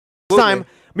time,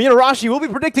 me and Arashi will be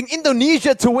predicting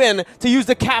Indonesia to win, to use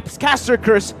the caster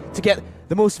curse to get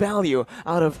the most value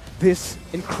out of this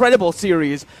incredible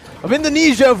series of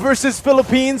Indonesia versus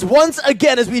Philippines once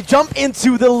again as we jump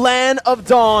into the Land of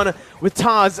Dawn with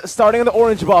Taz starting on the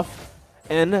orange buff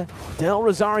and Del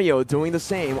Rosario doing the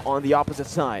same on the opposite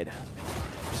side.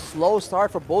 Slow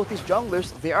start for both these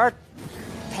junglers. They are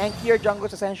tankier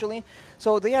junglers essentially,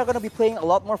 so they are going to be playing a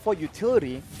lot more for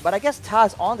utility, but I guess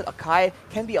Taz on the Akai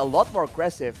can be a lot more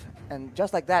aggressive. And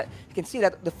just like that, you can see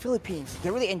that the Philippines,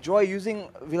 they really enjoy using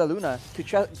Villaluna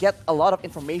to get a lot of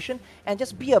information and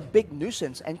just be a big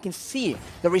nuisance. And you can see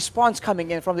the response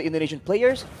coming in from the Indonesian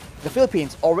players. The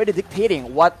Philippines already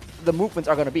dictating what the movements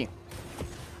are going to be.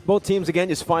 Both teams, again,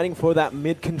 just fighting for that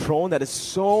mid control that is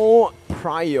so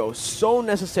prio, so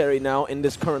necessary now in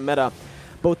this current meta.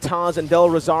 Both Taz and Del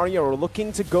Rosario are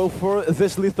looking to go for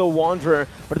this Lethal Wanderer,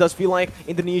 but it does feel like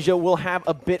Indonesia will have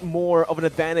a bit more of an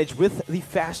advantage with the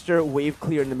faster wave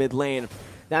clear in the mid lane.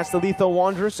 That's the Lethal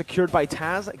Wanderer secured by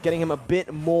Taz, getting him a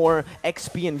bit more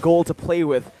XP and gold to play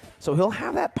with. So he'll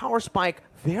have that power spike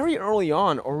very early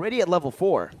on, already at level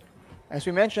 4. As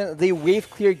we mentioned, the wave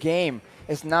clear game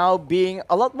is now being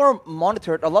a lot more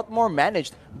monitored, a lot more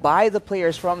managed by the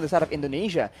players from the side of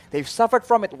Indonesia. They've suffered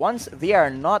from it once, they are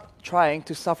not trying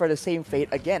to suffer the same fate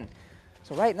again.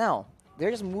 So right now,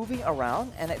 they're just moving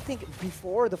around, and I think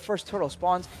before the first turtle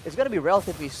spawns, it's going to be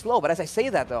relatively slow, but as I say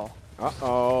that though,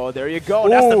 uh-oh, there you go.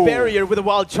 That's the barrier with a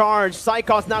wild charge.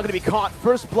 Psychos now going to be caught.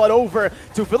 First blood over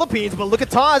to Philippines, but look at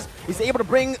Taz. He's able to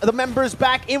bring the members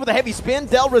back in with a heavy spin.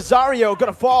 Del Rosario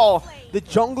going to fall. The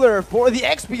jungler for the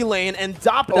XP lane, and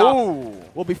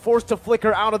Dapda will be forced to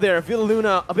flicker out of there.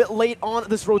 Villaluna a bit late on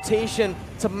this rotation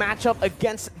to match up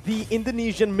against the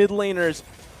Indonesian mid laners,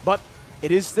 but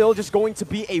it is still just going to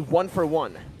be a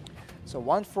 1-for-1. So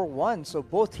 1-for-1, so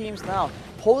both teams now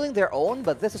holding their own,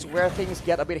 but this is where things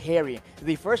get a bit hairy.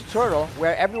 The first turtle,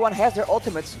 where everyone has their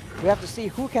ultimates, we have to see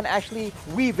who can actually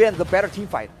weave in the better team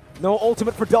fight. No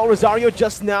ultimate for Del Rosario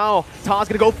just now. Taz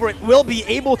gonna go for it. Will be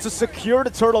able to secure the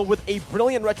turtle with a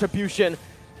brilliant retribution.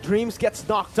 Dreams gets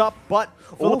knocked up, but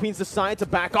Philippines decide to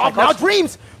back off. Now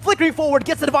Dreams flickering forward,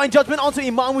 gets the Divine Judgment onto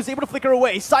Imam, who's able to flicker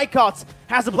away. Psychots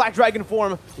has the Black Dragon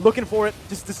form, looking for it,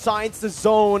 just decides to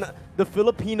zone the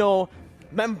Filipino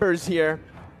members here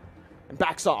and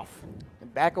backs off.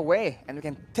 Back away, and we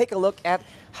can take a look at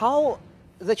how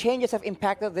the changes have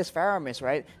impacted this Faramis,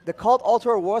 right? The Cult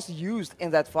Altar was used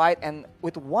in that fight, and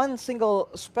with one single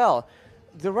spell,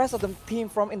 the rest of the team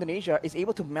from Indonesia is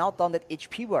able to melt down that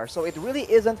HP bar. So it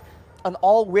really isn't an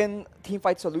all-win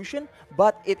teamfight solution,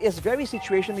 but it is very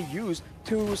situationally used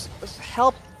to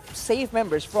help save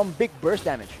members from big burst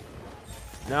damage.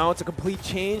 Now it's a complete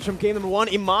change from game number 1.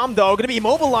 Imam, though, going to be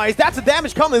immobilized. That's the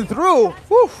damage coming through.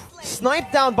 Whew.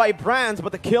 Sniped down by Brands,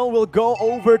 but the kill will go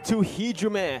over to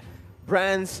Hijume.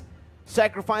 Brands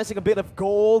sacrificing a bit of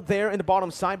gold there in the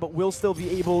bottom side, but will still be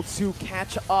able to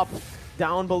catch up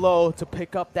down below to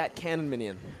pick up that cannon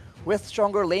minion. With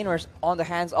stronger laners on the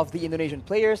hands of the Indonesian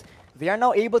players, they are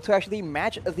now able to actually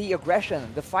match the aggression,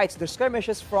 the fights, the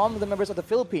skirmishes from the members of the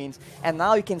Philippines. And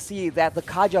now you can see that the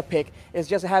Kaja pick is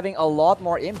just having a lot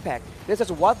more impact. This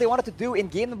is what they wanted to do in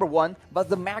game number 1, but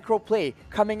the macro play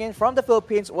coming in from the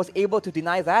Philippines was able to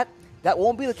deny that. That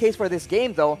won't be the case for this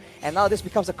game though, and now this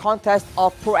becomes a contest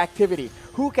of proactivity.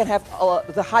 Who can have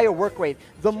the higher work rate,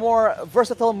 the more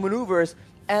versatile maneuvers,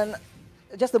 and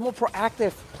just the more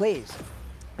proactive plays.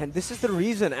 And this is the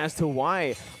reason as to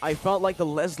why I felt like the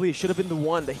Leslie should have been the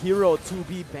one, the hero, to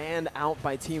be banned out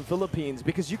by Team Philippines.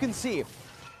 Because you can see,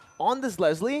 on this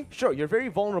Leslie, sure, you're very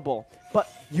vulnerable, but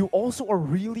you also are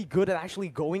really good at actually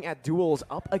going at duels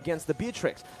up against the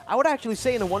Beatrix. I would actually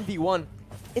say in a 1v1,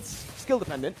 it's skill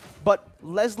dependent, but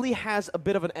Leslie has a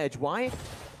bit of an edge. Why?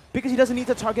 Because he doesn't need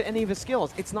to target any of his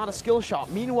skills. It's not a skill shot.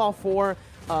 Meanwhile, for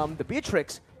the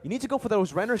Beatrix, you need to go for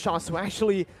those render shots to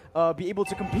actually be able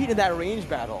to compete in that range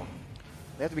battle.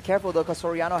 They have to be careful though, because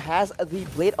Soriano has the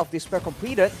Blade of Despair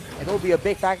completed. It will be a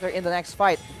big factor in the next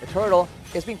fight. The Turtle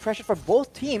is being pressured for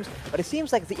both teams, but it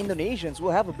seems like the Indonesians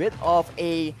will have a bit of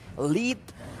a lead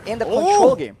in the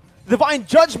control game. Divine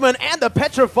Judgment and the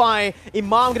Petrify. Imam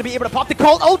going to be able to pop the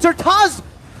Cult Altar. Taz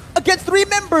against 3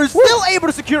 members, still able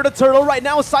to secure the turtle. Right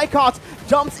now, Psychots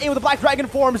jumps in with the Black Dragon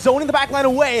form, zoning the backline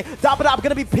away. Dapda going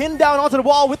to be pinned down onto the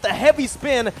wall with the heavy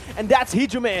spin, and that's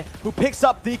Hijume who picks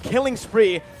up the killing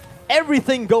spree.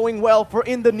 Everything going well for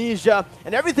Indonesia,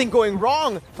 and everything going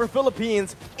wrong for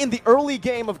Philippines in the early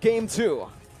game of Game 2.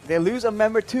 They lose a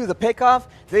member to the pickoff,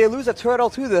 they lose a turtle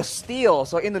to the steal,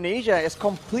 so Indonesia is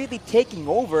completely taking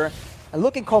over. and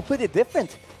looking completely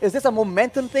different. Is this a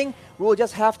momentum thing? We'll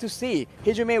just have to see.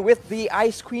 Hijime with the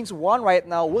Ice Queen's wand right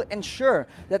now will ensure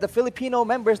that the Filipino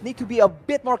members need to be a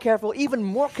bit more careful, even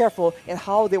more careful in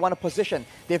how they want to position.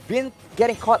 They've been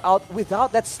getting caught out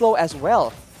without that slow as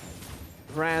well.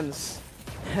 Brands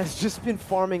has just been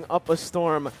farming up a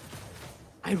storm.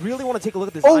 I really want to take a look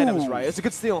at these items, right? It's a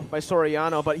good steal by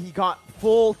Soriano, but he got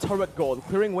full turret gold,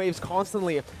 clearing waves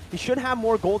constantly. He should have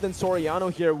more gold than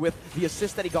Soriano here with the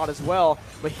assist that he got as well.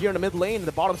 But here in the mid lane,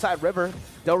 the bottom side river,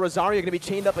 Del Rosario going to be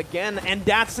chained up again, and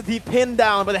that's the pin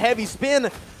down by the heavy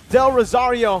spin. Del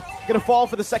Rosario going to fall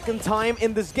for the second time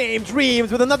in this game.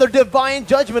 Dreams with another divine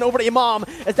judgment over to Imam,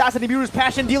 as that's an Nibiru's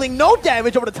passion dealing no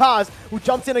damage over to Taz, who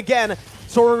jumps in again.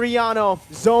 Soriano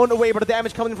zoned away, but the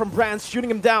damage coming from Brands, shooting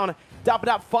him down.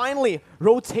 Dapadap finally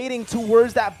rotating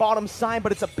towards that bottom side,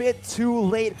 but it's a bit too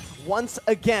late once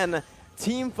again.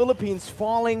 Team Philippines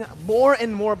falling more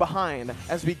and more behind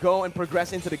as we go and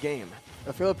progress into the game.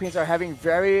 The Philippines are having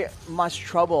very much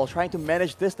trouble trying to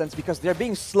manage distance because they're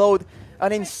being slowed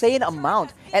an insane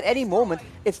amount. At any moment,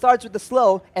 it starts with the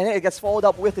slow, and then it gets followed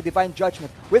up with the Divine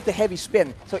Judgment, with the heavy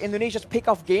spin. So Indonesia's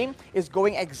pick-off game is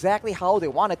going exactly how they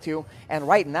want it to, and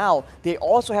right now, they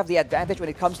also have the advantage when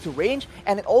it comes to range,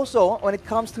 and also when it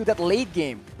comes to that late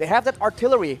game. They have that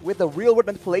artillery with the real-world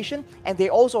manipulation, and they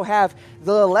also have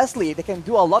the Leslie that can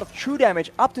do a lot of true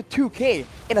damage, up to 2k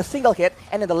in a single hit,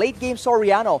 and in the late game,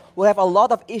 Soriano will have a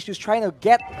lot of issues trying to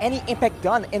get any impact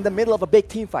done in the middle of a big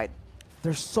team fight.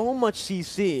 There's so much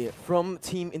CC from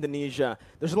Team Indonesia.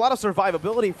 There's a lot of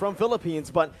survivability from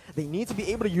Philippines, but they need to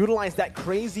be able to utilize that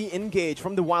crazy engage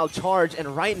from the Wild Charge,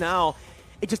 and right now,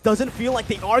 it just doesn't feel like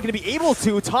they are going to be able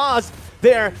to. Taz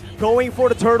there going for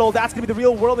the turtle. That's going to be the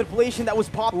real world manipulation that was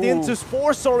popped into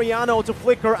for Soriano to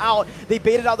flicker out. They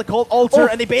baited out the Cult Altar,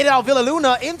 and they baited out Villa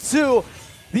Luna into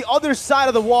the other side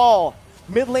of the wall.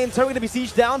 Mid lane turret going to be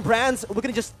sieged down. Brands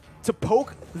looking just to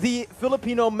poke the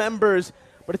Filipino members,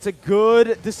 but it's a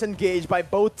good disengage by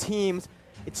both teams.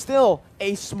 It's still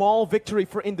a small victory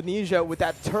for Indonesia with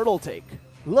that turtle take.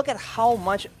 Look at how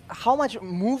much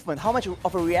movement, how much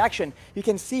of a reaction you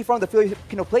can see from the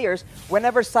Filipino players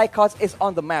whenever Psychots is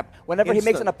on the map, whenever he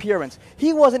makes an appearance.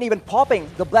 He wasn't even popping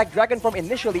the Black Dragon from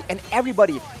initially, and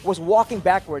everybody was walking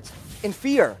backwards in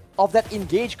fear of that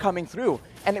engage coming through.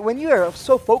 And when you are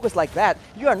so focused like that,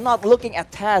 you are not looking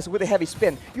at Taz with a heavy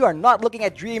spin. You are not looking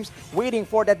at Dreams waiting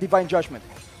for that Divine Judgment.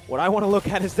 What I want to look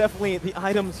at is definitely the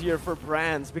items here for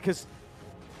Brands, because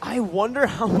I wonder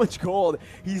how much gold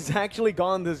he's actually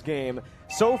gone this game.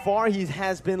 So far, he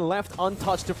has been left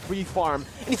untouched to free farm.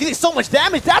 And he's dealing so much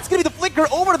damage. That's going to be the flicker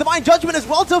over to Divine Judgment as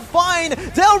well to find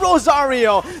Del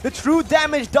Rosario. The true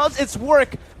damage does its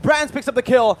work. Brands picks up the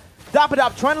kill.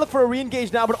 Dapadap trying to look for a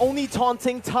re-engage now, but only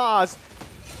taunting Taz.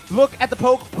 Look at the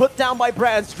poke put down by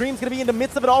Brands. Dream's going to be in the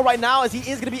midst of it all right now, as he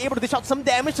is going to be able to dish out some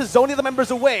damage to zone the other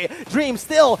members away. Dream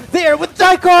still there with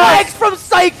Psychots from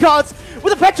Psychots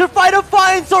with a petrified to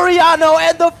find Soriano,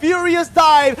 and the furious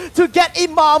dive to get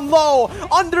Imam low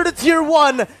under the tier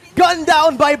 1. Gunned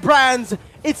down by Brands.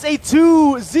 It's a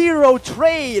 2-0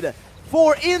 trade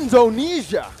for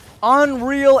Indonesia.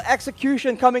 Unreal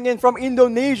execution coming in from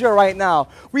Indonesia right now.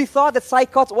 We thought that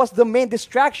Psychots was the main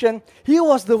distraction. He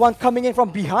was the one coming in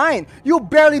from behind. You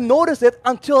barely notice it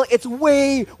until it's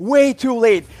way, way too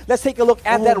late. Let's take a look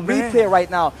at that replay right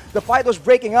now. The fight was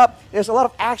breaking up. There's a lot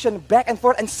of action back and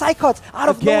forth, and Psychots out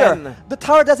of nowhere. The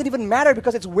tower doesn't even matter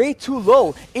because it's way too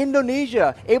low.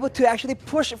 Indonesia able to actually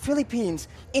push Philippines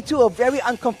into a very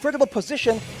uncomfortable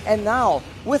position, and now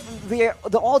with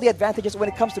all the advantages when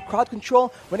it comes to crowd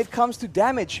control, when it comes to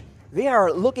damage, they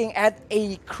are looking at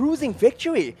a cruising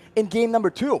victory in game number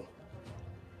 2.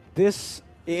 This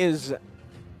is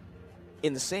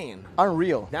insane.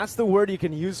 Unreal. That's the word you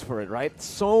can use for it, right?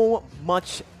 So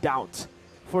much doubt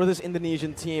for this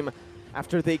Indonesian team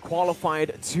after they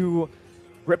qualified to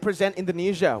represent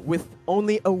Indonesia with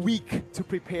only a week to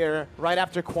prepare right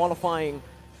after qualifying.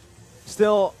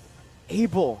 Still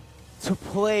able to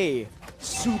play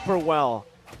super well.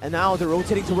 And now they're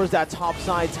rotating towards that top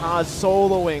side. Taz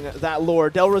soloing that lure.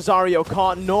 Del Rosario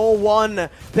caught no one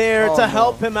there to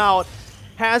help him out.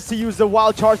 Has to use the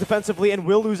Wild Charge defensively and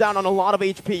will lose out on a lot of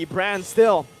HP. Brand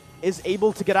still is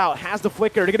able to get out. Has the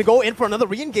flicker. They're going to go in for another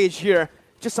re-engage here.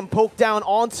 Just some poke down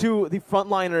onto the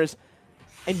frontliners.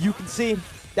 And you can see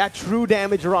that true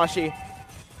damage, Arashi.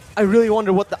 I really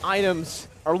wonder what the items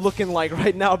are looking like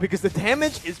right now, because the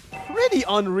damage is pretty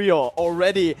unreal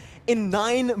already in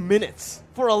 9 minutes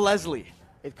for a Leslie.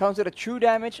 It comes with a true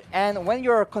damage, and when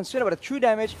you're concerned about the true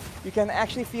damage, you can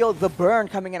actually feel the burn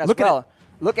coming in as well.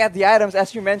 Look at the items,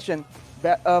 as you mentioned.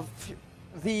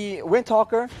 the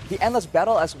Windtalker, the Endless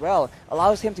Battle as well,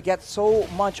 allows him to get so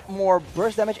much more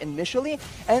burst damage initially,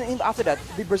 and after that,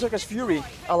 the Berserker's Fury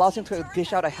allows him to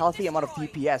dish out a healthy amount of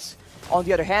DPS. On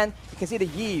the other hand, you can see the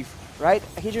Yve, right?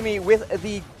 Hijumi with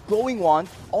the Glowing Wand,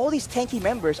 all these tanky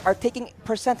members are taking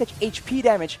percentage HP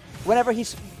damage whenever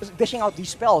he's dishing out these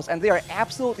spells, and they are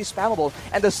absolutely spammable,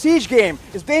 and the Siege game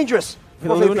is dangerous.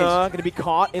 Luna going to be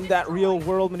caught in that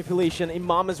real-world manipulation.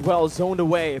 Imam as well, zoned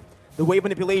away. The wave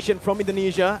manipulation from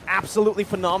Indonesia, absolutely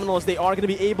phenomenal, as they are going to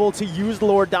be able to use the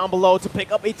Lord down below to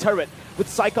pick up a turret. With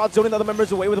Psychot zoning the other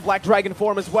members away with a Black Dragon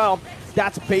form as well.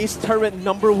 That's base turret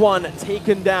number 1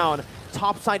 taken down.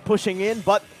 Top side pushing in,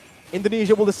 but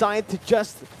Indonesia will decide to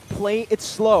just play it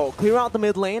slow. Clear out the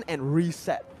mid lane and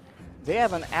reset. They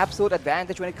have an absolute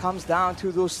advantage when it comes down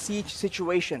to those siege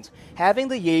situations. Having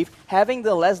the Yave, having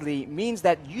the Leslie means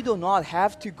that you do not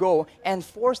have to go and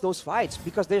force those fights,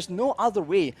 because there's no other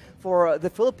way for the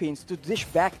Philippines to dish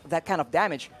back that kind of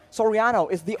damage.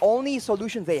 Soriano is the only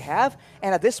solution they have,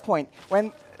 and at this point,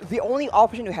 when the only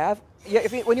option you have,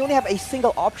 when you only have a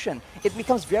single option, it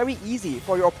becomes very easy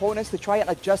for your opponents to try and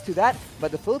adjust to that.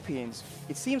 But the Philippines,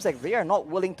 it seems like they are not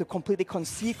willing to completely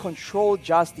concede control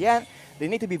just yet. They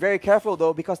need to be very careful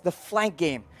though, because the flank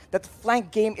game, that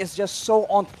flank game is just so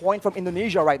on point from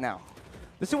Indonesia right now.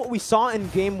 This is what we saw in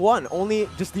Game 1, only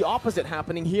just the opposite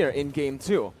happening here in Game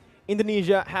 2.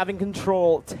 Indonesia having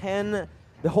control the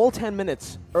whole 10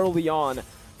 minutes early on.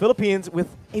 Philippines with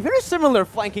a very similar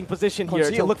flanking position here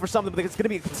to look for something, but it's going to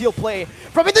be a concealed play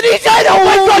from Indonesia. Oh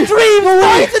my God, Dreams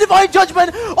finds the Divine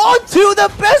Judgment onto the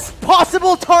best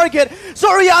possible target.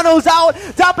 Soriano's out.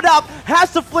 Dapadap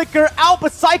has to flicker out,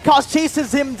 but Psychos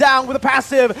chases him down with a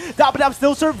passive. Dapadap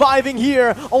still surviving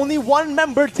here. Only one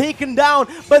member taken down,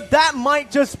 but that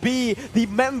might just be the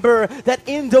member that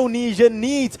Indonesia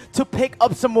needs to pick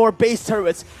up some more base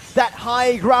turrets. That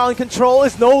high ground control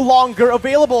is no longer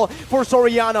available for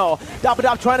Soriano.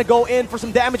 Dapadap trying to go in for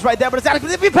some damage right there, but it's actually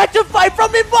going to be petrified from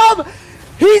Imam.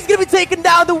 He's going to be taken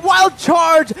down. The wild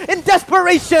charge in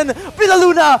desperation.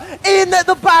 Villaluna in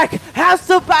the back has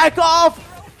to back off.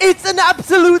 It's an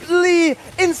absolutely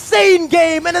insane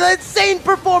game and an insane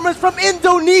performance from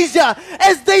Indonesia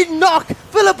as they knock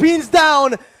Philippines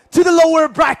down to the lower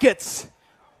brackets.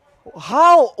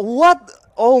 How? What?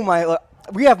 Oh my,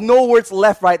 we have no words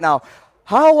left right now.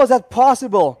 How was that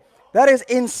possible? That is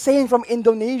insane from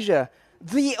Indonesia.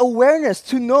 The awareness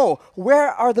to know where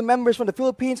are the members from the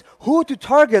Philippines, who to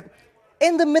target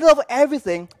in the middle of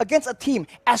everything against a team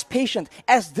as patient,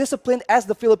 as disciplined as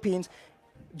the Philippines.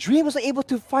 Dream was able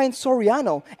to find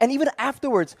Soriano, and even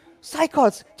afterwards,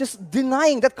 Psychots just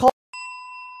denying that call.